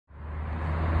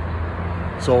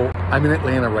So I'm in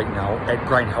Atlanta right now at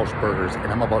Grindhouse Burgers,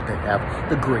 and I'm about to have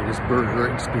the greatest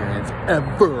burger experience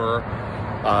ever.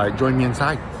 Join me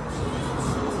inside.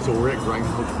 So we're at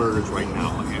Grindhouse Burgers right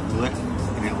now in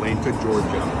Atlanta,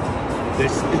 Georgia.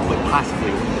 This is possibly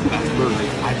one of the best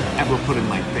burgers I've ever put in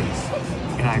my face.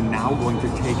 And I'm now going to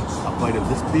take a bite of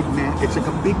this Big Mac. It's like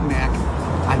a Big Mac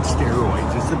on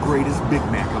steroids. It's the greatest Big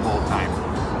Mac of all time.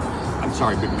 I'm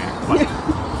sorry, Big Mac, but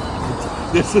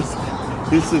this is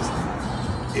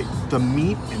the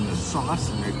meat and the sauce,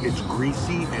 and it's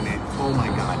greasy, and oh my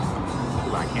God,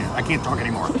 I can't talk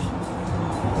anymore.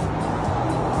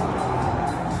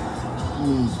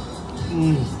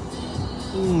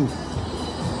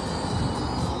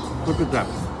 Look at that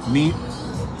meat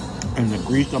and the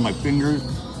grease on my fingers,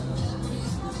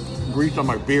 grease on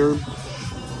my beard.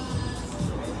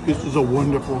 This is a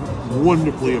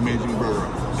wonderfully amazing burger.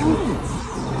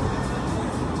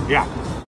 Yeah.